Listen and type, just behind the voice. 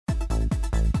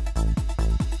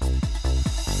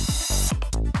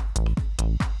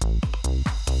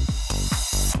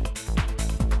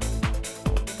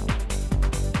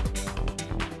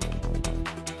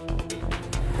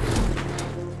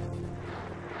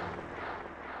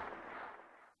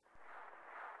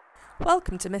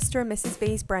Welcome to Mr. and Mrs.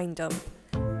 B's Brain Dump.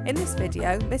 In this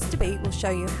video, Mr. B will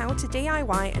show you how to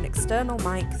DIY an external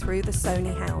mic through the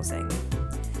Sony housing.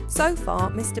 So far,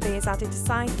 Mr. B has added a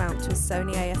side mount to his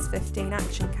Sony AS15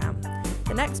 Action cam.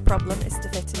 The next problem is to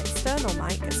fit an external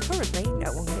mic as currently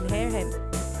no one can hear him.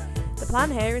 The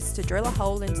plan here is to drill a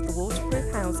hole into the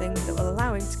waterproof housing that will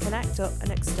allow him to connect up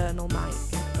an external mic.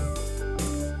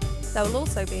 There will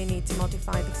also be a need to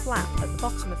modify the flap at the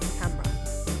bottom of the camera.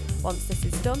 Once this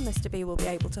is done, Mr. B will be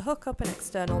able to hook up an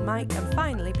external mic and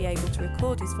finally be able to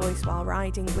record his voice while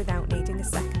riding without needing a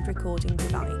second recording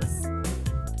device.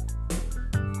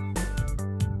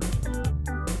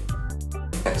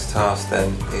 Next task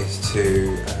then is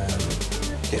to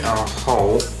get our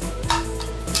hole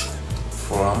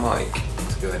for our mic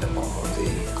to go in the bottom of the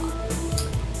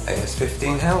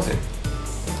AS15 housing.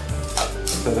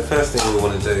 So the first thing we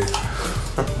want to do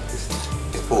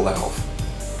is pull that off.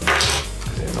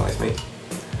 It annoys me.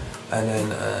 And then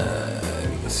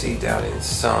you can see down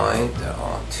inside there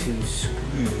are two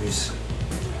screws,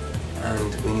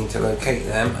 and we need to locate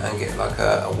them and get like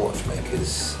a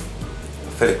watchmaker's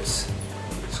Phillips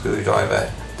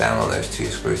screwdriver down on those two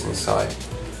screws inside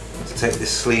to take this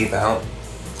sleeve out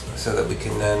so that we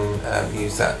can then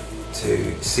use that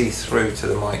to see through to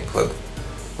the mic plug.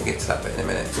 We'll get to that bit in a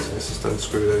minute. So let's just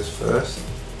unscrew those first.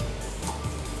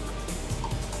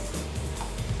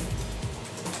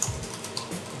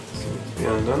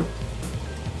 Undone,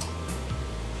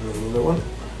 and then another one.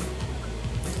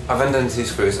 I've undone two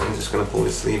screws. I'm just going to pull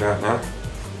this sleeve out now.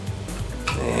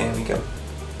 There we go.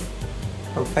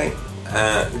 Okay,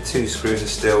 the two screws are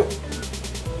still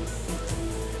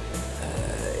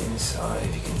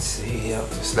inside. You can see I've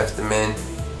just left them in.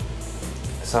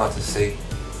 It's hard to see. I'm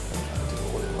trying to do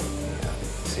all in one. Yeah, I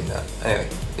think you can see that. Anyway,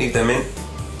 leave them in.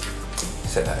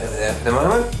 Set that over there for the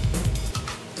moment.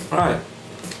 Right.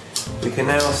 We can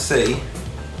now see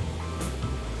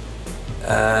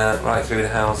right through the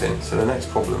housing. So the next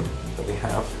problem that we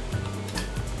have,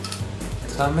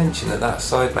 did I mention that that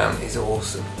side mount is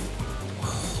awesome?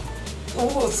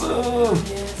 Awesome!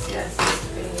 Yes,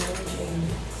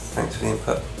 Thanks for the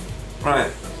input.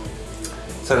 Right,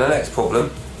 so the next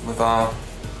problem with our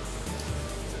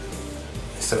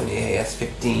Sony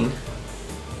AS15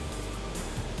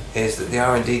 is that the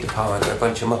R&D department are a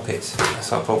bunch of muppets.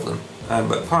 That's our problem.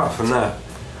 But apart from that,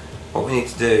 what we need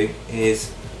to do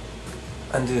is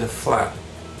undo the flap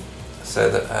so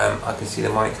that I can see the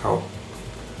mic hole.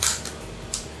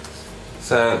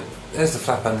 So there's the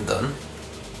flap undone,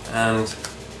 and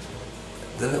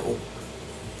the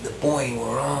boy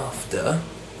we're after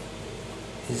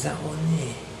is that one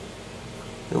there.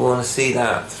 We want to see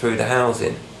that through the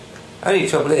housing. Only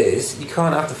trouble is you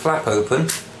can't have the flap open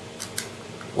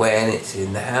when it's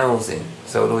in the housing.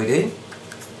 So what do?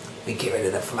 We get rid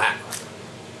of the flap.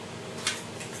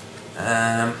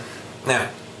 Now,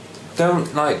 don't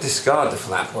discard the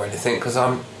flap or anything, because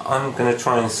I'm going to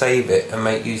try and save it and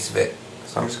make use of it.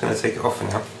 So I'm just going to take it off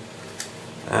now.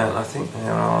 And I think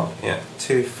there are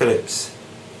two Phillips.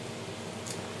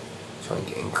 Try and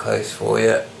get in close for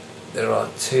you. There are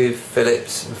two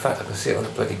Phillips. In fact, I can see it on the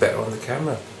bloody better on the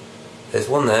camera. There's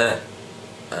one there,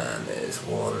 and there's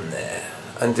one there.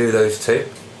 Undo those two.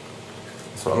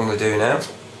 That's what I'm going to do now.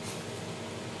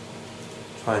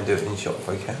 Try and do it in shot if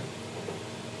I can.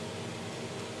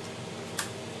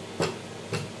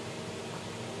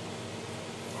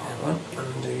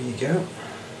 And there you go.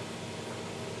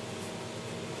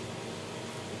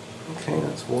 Okay,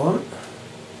 that's one.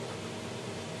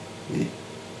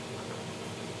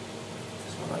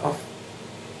 Just want that off.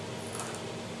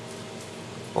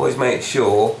 Always make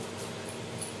sure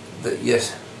that,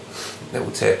 yes,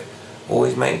 little tip,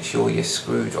 always make sure your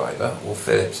screwdriver or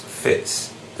Phillips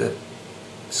fits the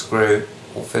screw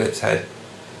or Phillips head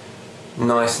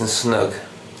nice and snug.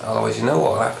 Otherwise, you know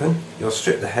what will happen? You'll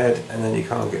strip the head and then you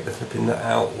can't get the flipping nut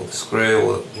out, or the screw,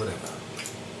 or whatever.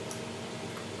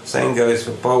 Same goes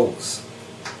for bolts,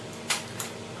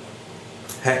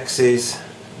 hexes.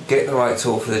 Get the right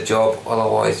tool for the job,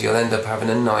 otherwise you'll end up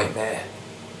having a nightmare.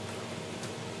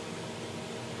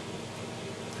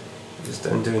 Just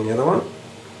undoing the other one.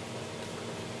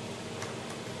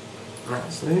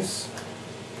 That's loose.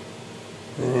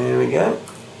 There we go.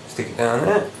 Stick it down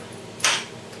there.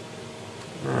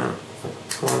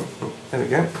 There we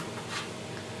go.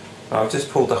 I've just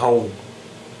pulled the whole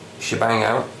shebang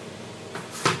out.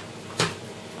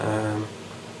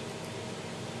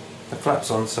 The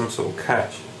flap's on some sort of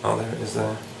catch. Oh, there it is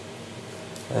there.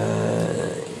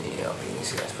 Yeah, I think you can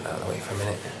see. Let's put that out of the way for a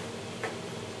minute.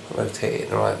 Rotate it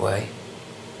the right way.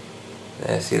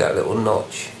 There, see that little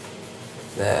notch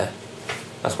there?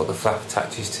 That's what the flap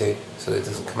attaches to, so it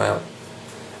doesn't come out.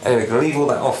 Anyway, we're going to leave all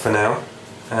that off for now,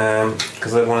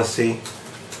 because I want to see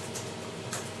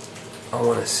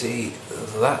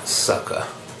that sucker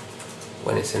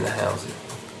when it's in the housing.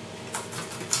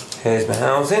 Here's my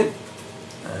housing.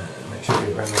 Make sure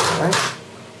you around this way.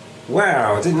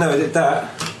 Wow, I didn't know it did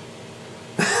that.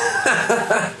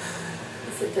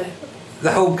 What's it do?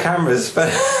 The whole camera's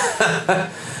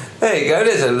there you go,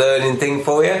 there's a learning thing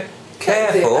for you.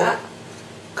 Careful,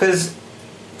 because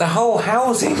the whole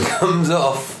housing comes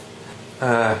off.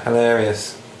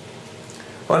 Hilarious.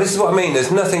 Well, this is what I mean,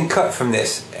 there's nothing cut from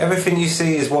this. Everything you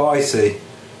see is what I see.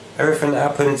 Everything that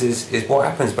happens is what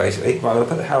happens, basically. Right, I'm going to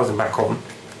put the housing back on.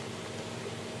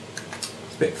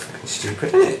 It's a bit fucking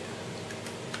stupid, isn't it?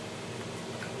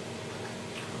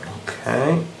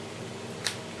 Okay.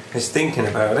 Just thinking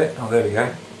about it. Oh, there we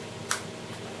go.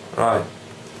 Right.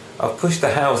 I've pushed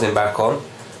the housing back on.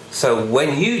 So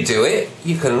when you do it,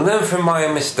 you can learn from my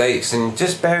own mistakes, and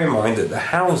just bear in mind that the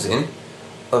housing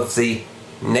of the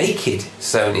naked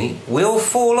Sony will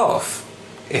fall off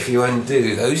if you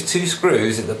undo those two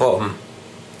screws at the bottom.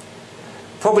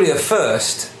 Probably at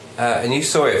first, and you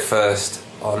saw it first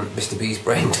on Mr. B's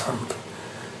brain dump.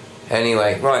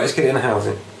 Anyway, right, let's get it in the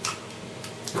housing.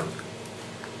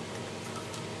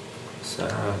 So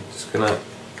I'm just gonna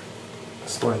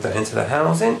slide that into the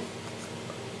housing.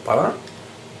 Voila.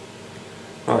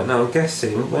 Right, now I'm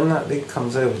guessing when that lid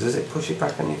comes over, does it push it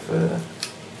back any further?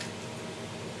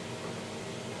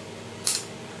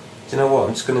 Do you know what?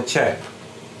 I'm just going to check,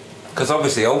 because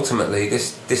obviously ultimately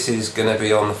this is going to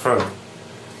be on the front.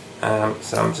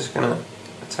 So I'm just going to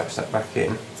attach that back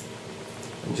in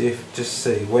and just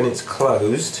see when it's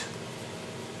closed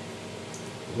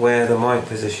where the mic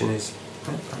position is.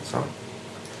 Oh, that's on.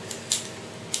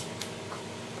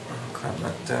 I'll clamp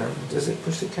that down. Does it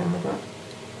push the camera back?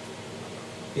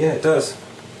 Yeah, it does.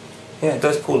 Yeah, it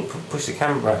does push the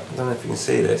camera back. I don't know if you can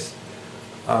see this.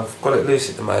 I've got it loose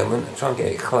at the moment. I'm trying to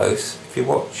get it close. If you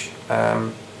watch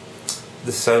the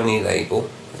Sony label,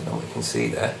 I don't know what you can see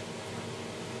there.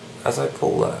 As I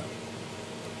pull that,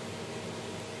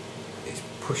 it's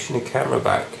pushing the camera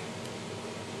back.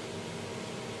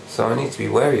 So I need to be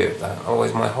wary of that,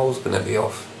 otherwise my hole's going to be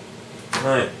off.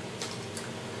 Right.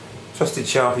 Trusted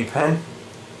Sharpie pen,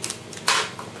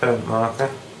 permanent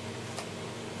marker.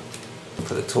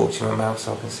 Put the torch in my mouth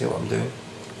so I can see what I'm doing.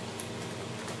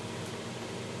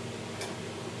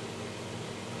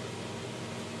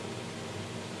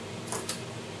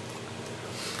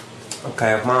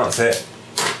 Okay, I've marked it.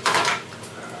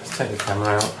 Let's take the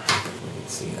camera out. You can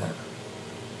see that.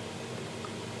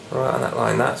 Right on that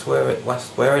line, that's where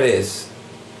it is.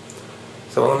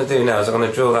 So what I'm going to do now is I'm going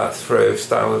to drill that through,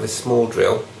 starting with a small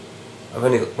drill. I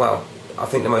think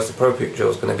the most appropriate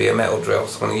drill is going to be a metal drill,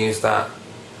 so I'm going to use that.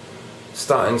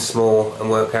 Starting small and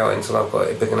work out until I've got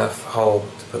a big enough hole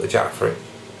to put the jack through.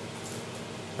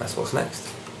 That's what's next.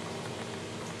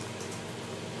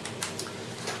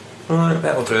 Alright,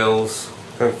 metal drills.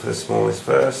 Go for the smallest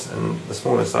first, and the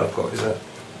smallest I've got is a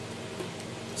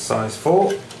size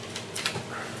 4.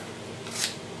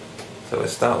 So we'll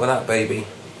start with that baby.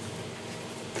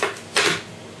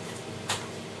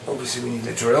 Obviously we need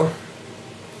a drill.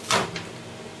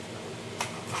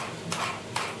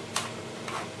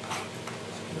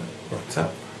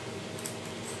 Up.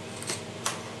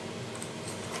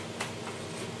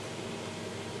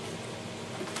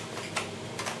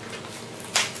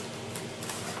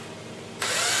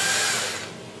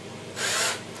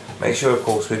 Make sure, of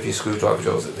course, with your screwdriver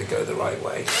drills that they go the right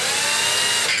way.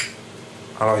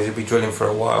 Otherwise you'll be drilling for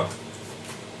a while.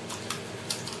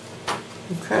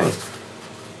 Okay.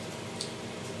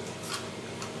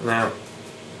 Now,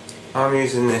 I'm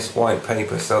using this white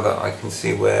paper so that I can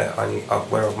see where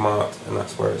I've marked, and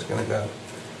that's where it's going to go.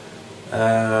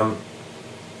 I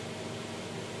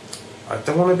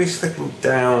don't want to be slipping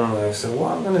down though, so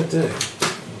what I'm going to do, in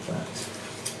fact,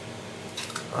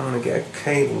 I'm going to get a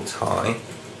cable tie,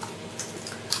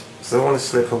 because I want to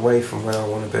slip away from where I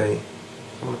want to be.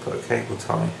 I'm going to put a cable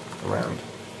tie around,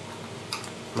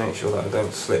 make sure that I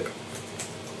don't slip.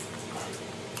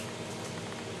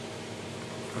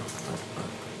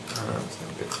 That's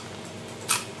not good.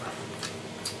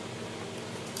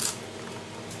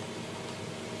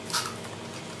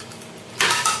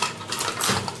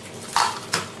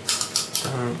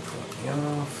 Don't put me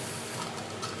off.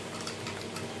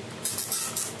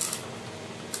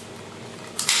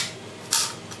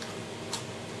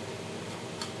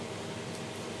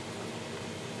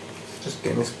 Just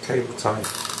getting this cable tie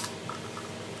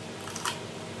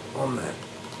on there,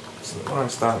 so that when I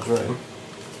start drilling,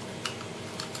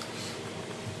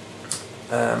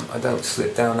 I don't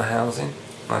slip down the housing.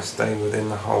 I stay within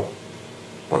the hole.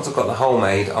 Once I've got the hole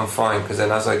made, I'm fine, because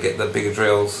then as I get the bigger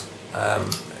drills,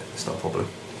 it's not a problem.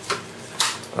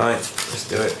 Right, let's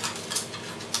do it.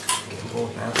 Getting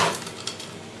bored now.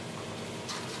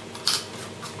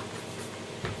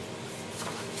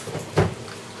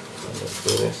 So let's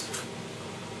do this.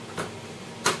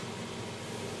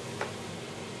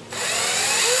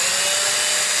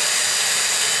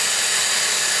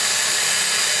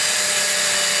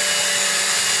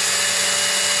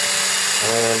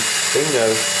 Bingo!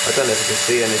 I don't know if you can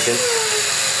see anything.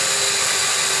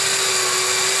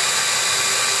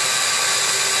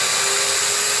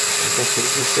 I guess you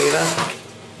can see that.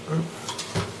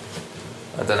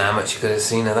 I don't know how much you could have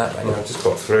seen of that, but anyway, I just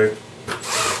got through.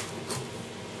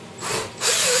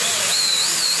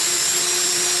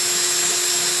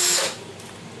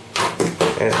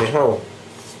 There's my hole.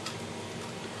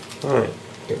 Right,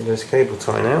 get rid of this cable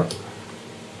tie now.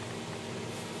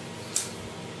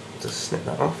 Just snip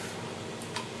that off.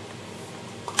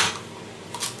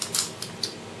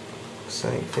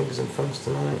 Saying fingers and thumbs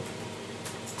tonight.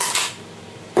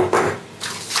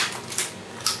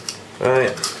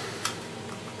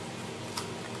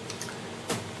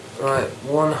 Right,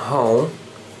 one hole,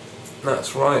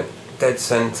 that's right dead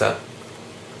centre,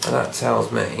 and that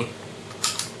tells me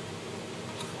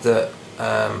that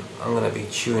I'm going to be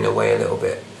chewing away a little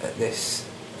bit at this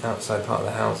outside part of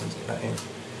the house and get that in,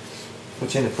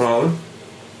 which ain't a problem.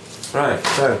 Right,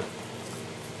 so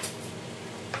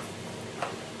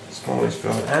smallest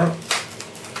drill out.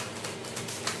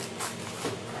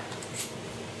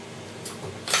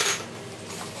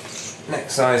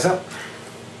 Next size up.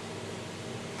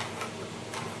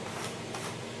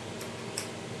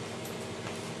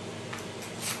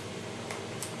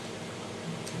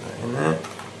 Put that in there.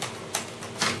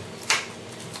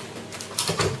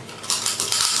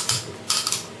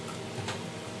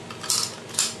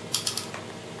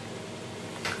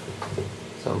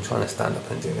 So I'm trying to stand up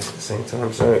and do this at the same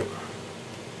time, so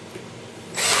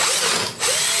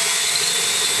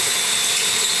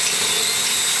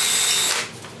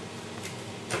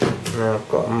now I've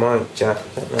got a mic jack.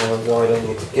 I don't know how wide I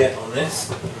need to get on this.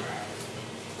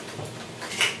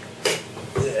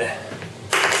 There.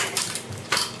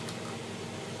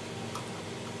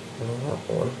 And that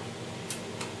one.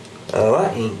 Oh,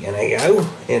 that ain't gonna go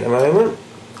in a moment.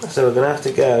 So we're gonna have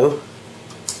to go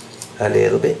a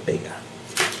little bit bigger.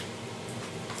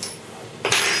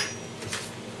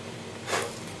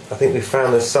 I think we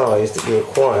found the size that you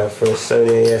require for a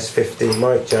Sony AS15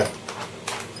 mic jack.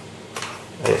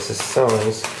 And it's a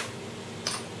size,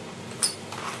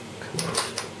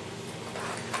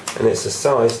 and it's a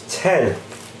size 10.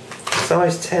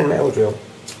 Size 10 metal drill.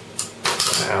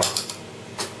 Wow.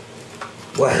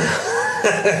 Wow.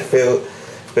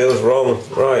 feels wrong.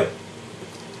 Right.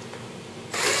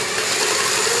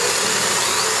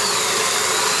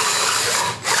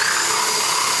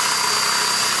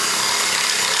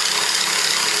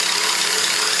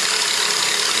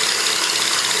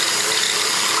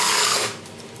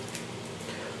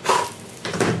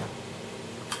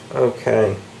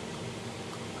 Okay,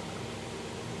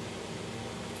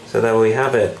 so there we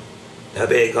have it, a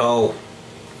big hole.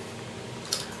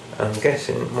 I'm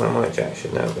guessing my mic jack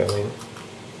should now go in.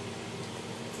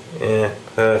 Yeah,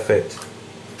 perfect.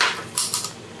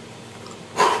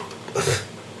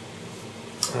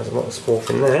 There's a lot of sport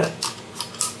in there.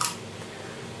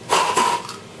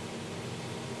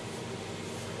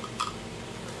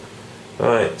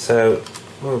 Right, so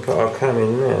when we put our cam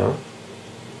in now,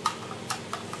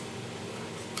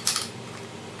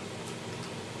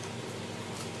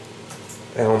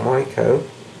 Myco.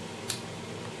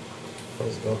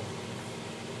 Where's it gone?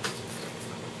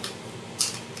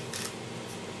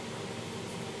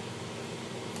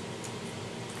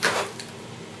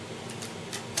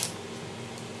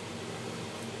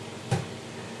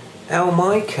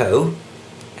 Myco,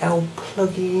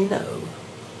 plugino.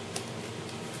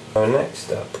 So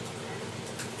next up,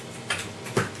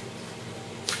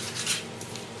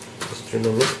 just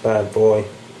drilling this bad boy.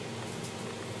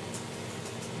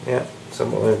 Yeah. So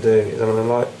what I'm going to do is I'm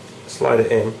going to slide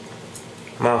it in,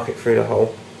 mark it through the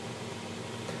hole,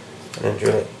 and then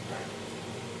drill it.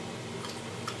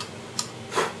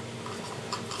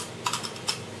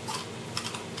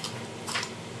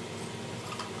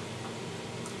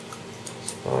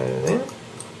 Slide it in.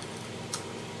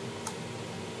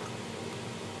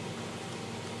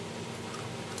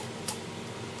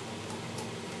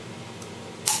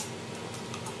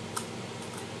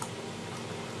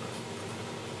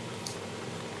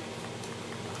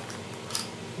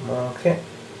 Mark it,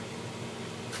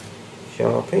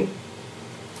 Sharpie,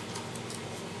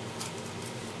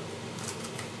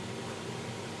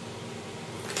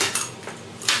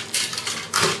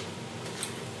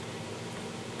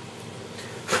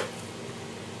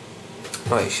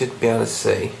 Right, you should be able to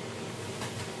see.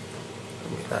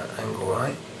 Get that angle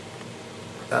right.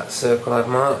 That circle I've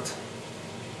marked,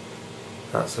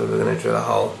 that's where we're going to drill a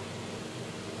hole.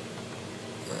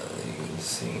 You can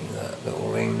see that little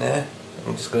ring there.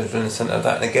 I'm just going to drill in the centre of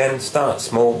that, and again, start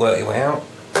small, work your way out.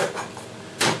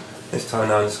 This time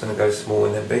now I'm just going to go small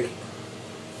and then big.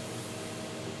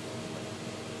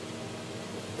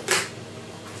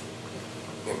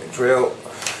 Get my drill,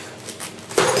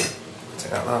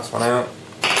 take that last one out,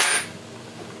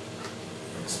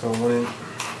 small one in.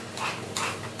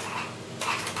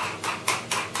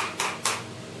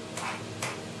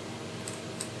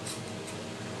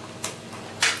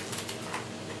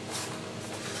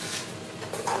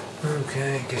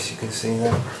 Okay, I guess you can see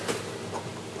that.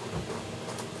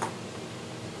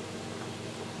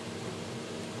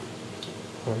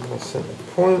 On my centre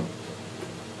point.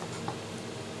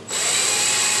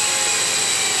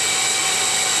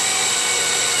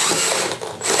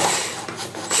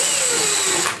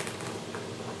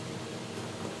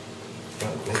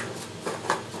 Lovely.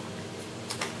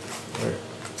 Right.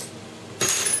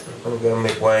 I'm going to go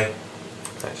midway.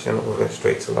 Actually, I'm not going to go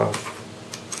straight to large.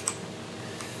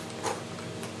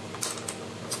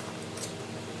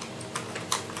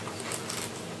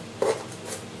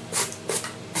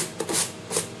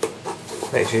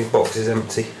 Make sure your box is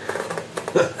empty.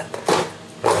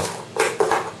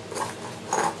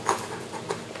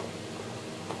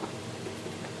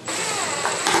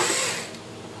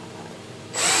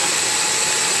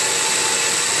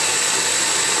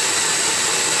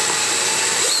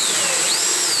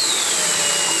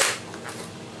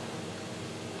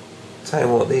 Tell you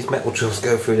what, these metal drills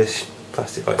go through this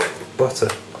plastic like butter.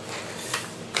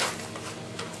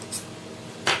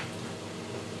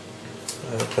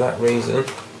 For that reason,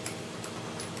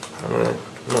 I'm going to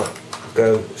not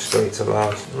go straight to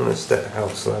large. I'm going to step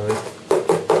out slowly,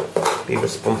 be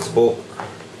responsible.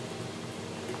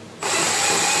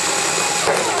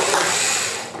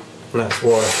 And that's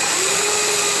why.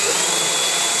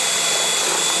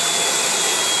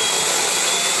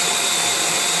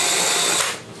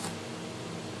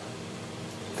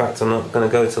 In fact, I'm not going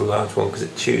to go to the large one because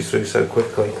it chews through so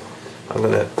quickly. I'm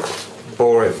going to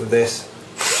bore it with this.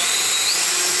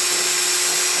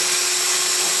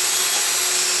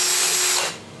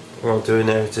 What I'm doing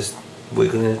there is just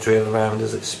wiggling the drill around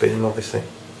as it's spinning, obviously.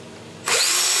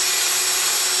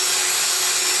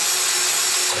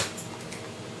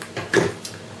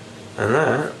 And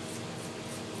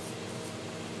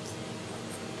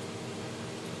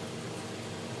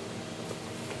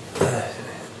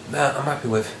that I'm happy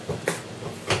with.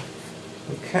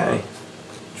 Okay,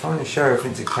 trying to show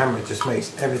everything to camera just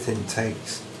makes everything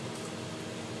takes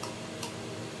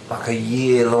like a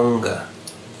year longer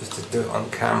just to do it on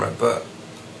camera, but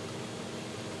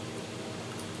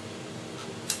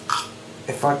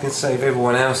if I can save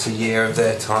everyone else a year of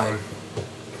their time,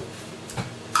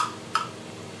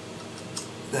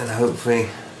 then hopefully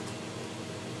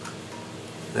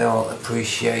they'll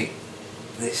appreciate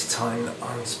this time that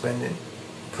I'm spending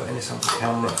putting this on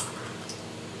camera.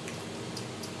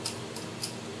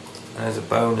 And as a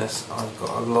bonus, I've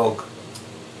got a log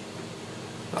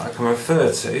that I can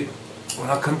refer to when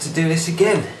I come to do this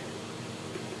again,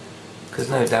 because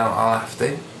no doubt I'll have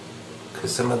to,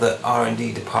 because some of the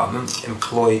R&D department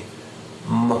employ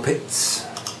muppets.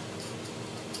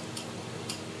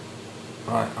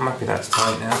 Right, I'm happy that's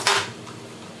tight now.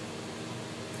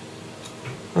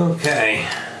 Okay,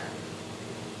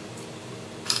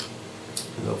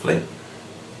 lovely.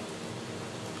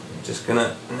 I'm just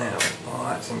gonna now, while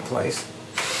that's in place,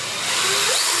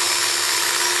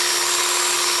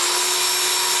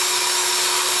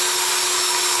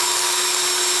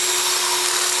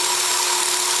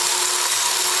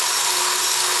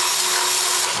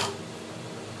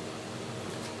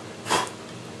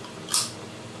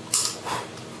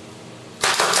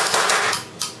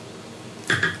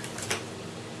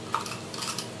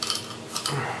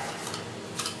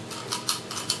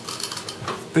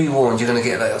 be warned, you're going to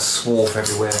get like a swarf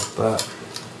everywhere, but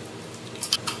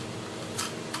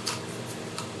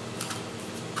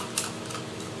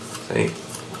see,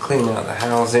 clean out the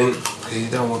housing because you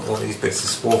don't want all these bits of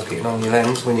swarf getting on your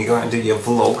lens when you go out and do your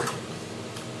vlog,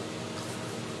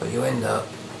 but you end up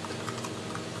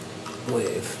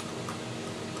with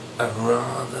a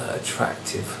rather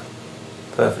attractive,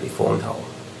 perfectly formed hole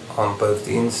on both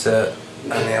the insert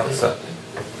and the outside.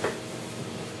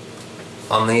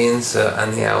 On the insert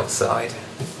and the outside,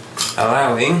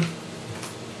 allowing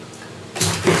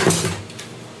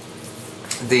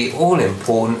the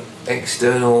all-important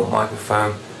external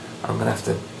microphone. I might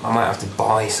have to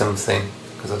buy something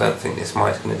because I don't think this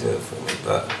mic's going to do it for me,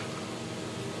 but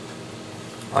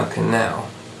I can now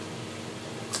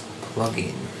plug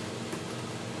in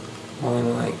my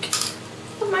mic.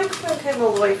 The microphone came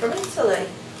all the way from Italy.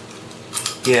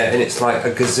 Yeah, and it's like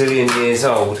a gazillion years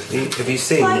old. Have you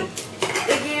seen like it?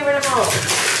 A year and a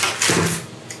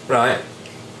half. Right.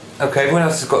 Okay, everyone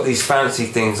else has got these fancy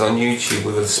things on YouTube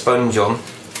with a sponge on.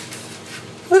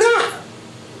 Look at that!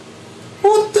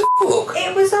 What the fuck?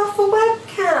 It was off a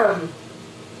webcam.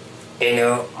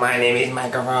 Hello, my name is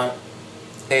microphone.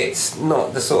 It's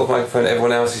not the sort of microphone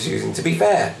everyone else is using, to be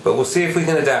fair, but we'll see if we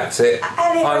can adapt it.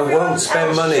 And if I won't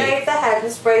spend money. shaved their head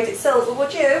and sprayed it silver,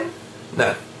 would you?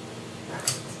 No.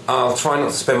 I'll try not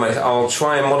to spend money. I'll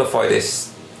try and modify this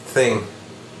thing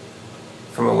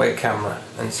from a web camera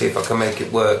and see if I can make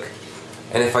it work.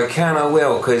 And if I can, I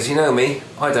will, because you know me,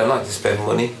 I don't like to spend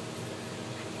money.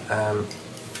 So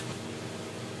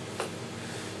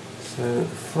the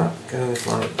flap goes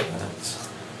like that.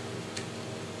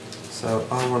 So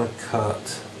I want to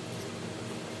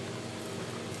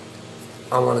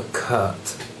cut.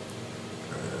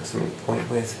 Something to point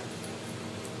with.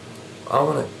 I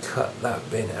want to cut that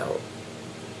bin out,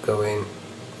 going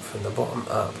from the bottom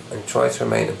up, and try to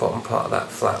remain the bottom part of that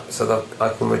flap so that I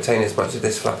can retain as much of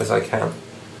this flap as I can.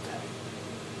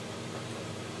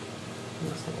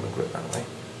 That's not going to grip that way.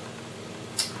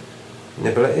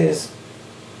 Nibble it is.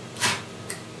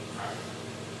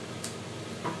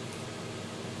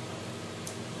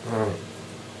 Right.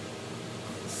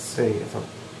 Let's see if I've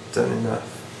done enough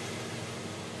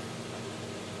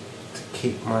to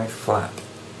keep my flap.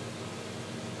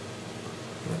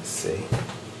 Let's see.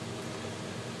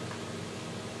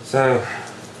 So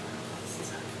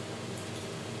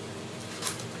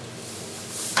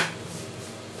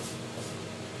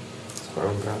that's where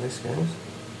I'm glad this goes.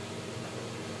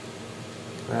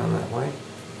 Down that way.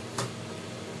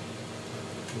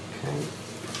 Okay.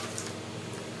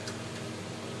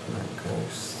 And that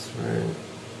goes through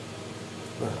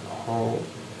that hole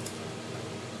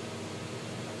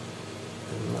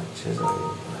and matches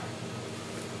over.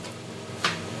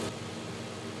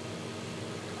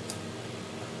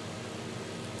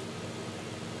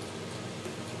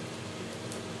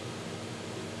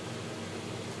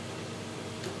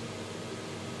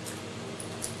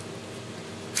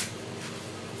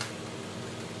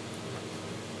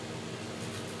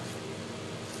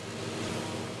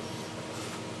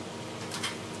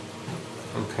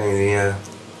 Okay,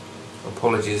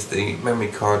 apologies, the memory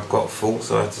card got full,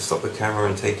 so I had to stop the camera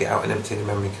and take it out and empty the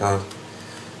memory card.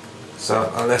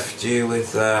 So I left you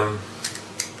with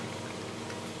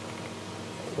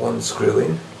one screw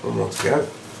in, one more to go.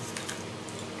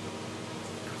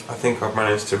 I think I've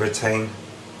managed to retain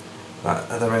that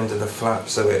other end of the flap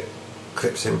so it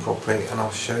clips in properly, and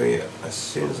I'll show you as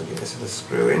soon as I get this other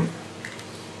screw in.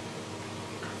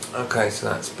 Okay, so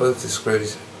that's both the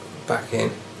screws back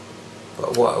in.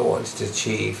 But what I wanted to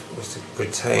achieve was to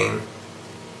retain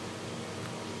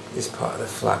this part of the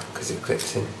flap because it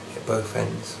clips in at both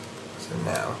ends. So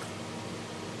now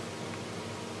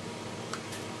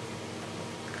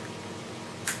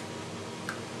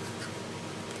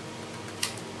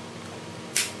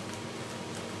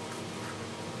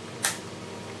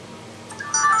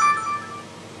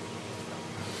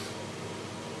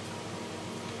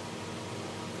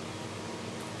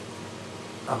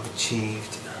I've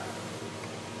achieved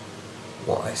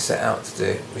what I set out to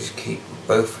do, which is keep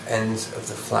both ends of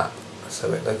the flap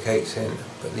so it locates in,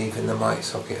 but leaving the mic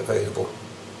socket available.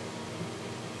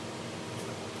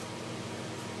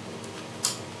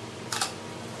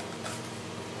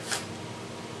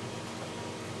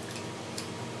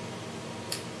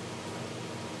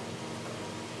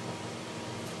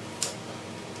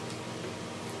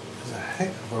 There's a heck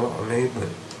of a lot of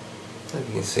movement. I don't know if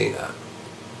you can see that.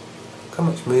 Look how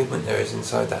much movement there is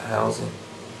inside that housing.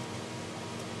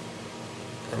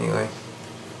 Anyway,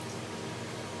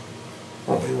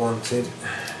 what we wanted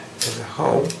is a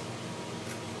hole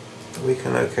that we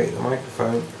can locate the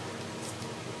microphone and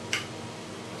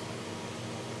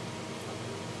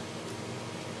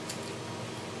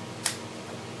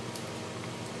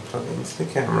plug it into the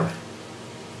camera.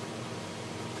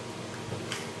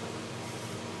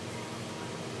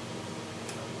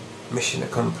 Mission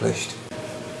accomplished.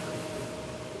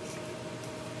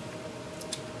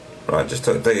 Right, just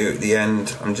to update you at the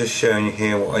end, I'm just showing you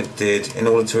here what I did in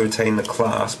order to retain the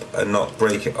clasp and not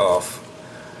break it off.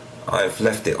 I've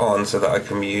left it on so that I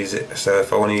can use it, so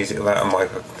if I want to use it without a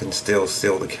mic I can still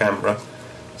seal the camera.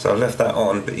 So I've left that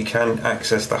on, but you can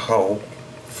access the hole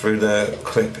through the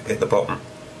clip at the bottom.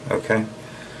 Okay,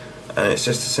 and it's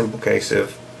just a simple case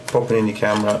of popping in your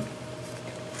camera,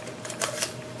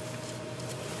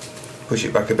 push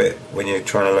it back a bit when you're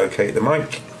trying to locate the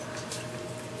mic,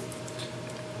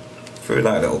 through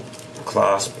that little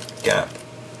clasp gap,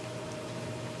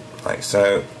 like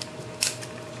so,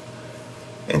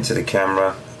 into the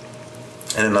camera,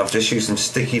 and then I've just used some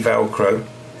sticky Velcro,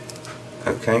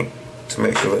 okay, to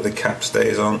make sure that the cap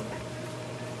stays on.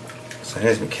 So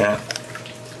here's my cap,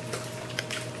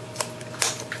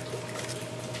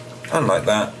 and like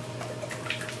that,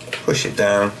 push it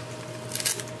down,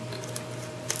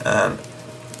 and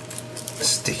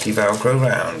sticky Velcro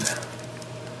round.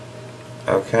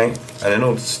 Okay, and in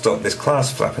order to stop this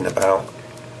clasp flapping about,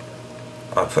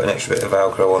 I'll put an extra bit of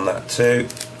Velcro on that too.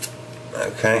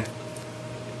 Okay,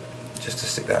 just to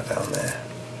stick that down there,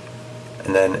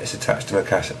 and then it's attached to my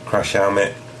crash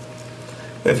helmet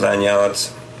with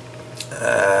lanyards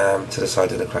to the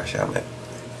side of the crash helmet,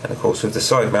 and of course with the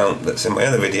side mount that's in my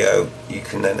other video, you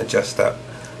can then adjust that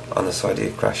on the side of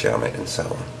your crash helmet and so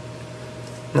on.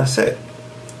 And that's it.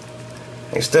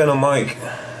 External mic,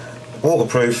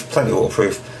 waterproof, plenty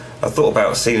waterproof. I thought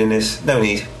about sealing this, no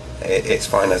need, it's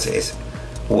fine as it is.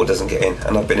 Water doesn't get in,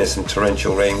 and I've been in some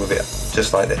torrential rain with it,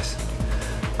 just like this.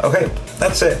 Okay,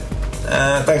 that's it.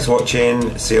 Thanks for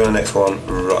watching, see you on the next one,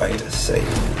 ride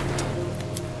safe.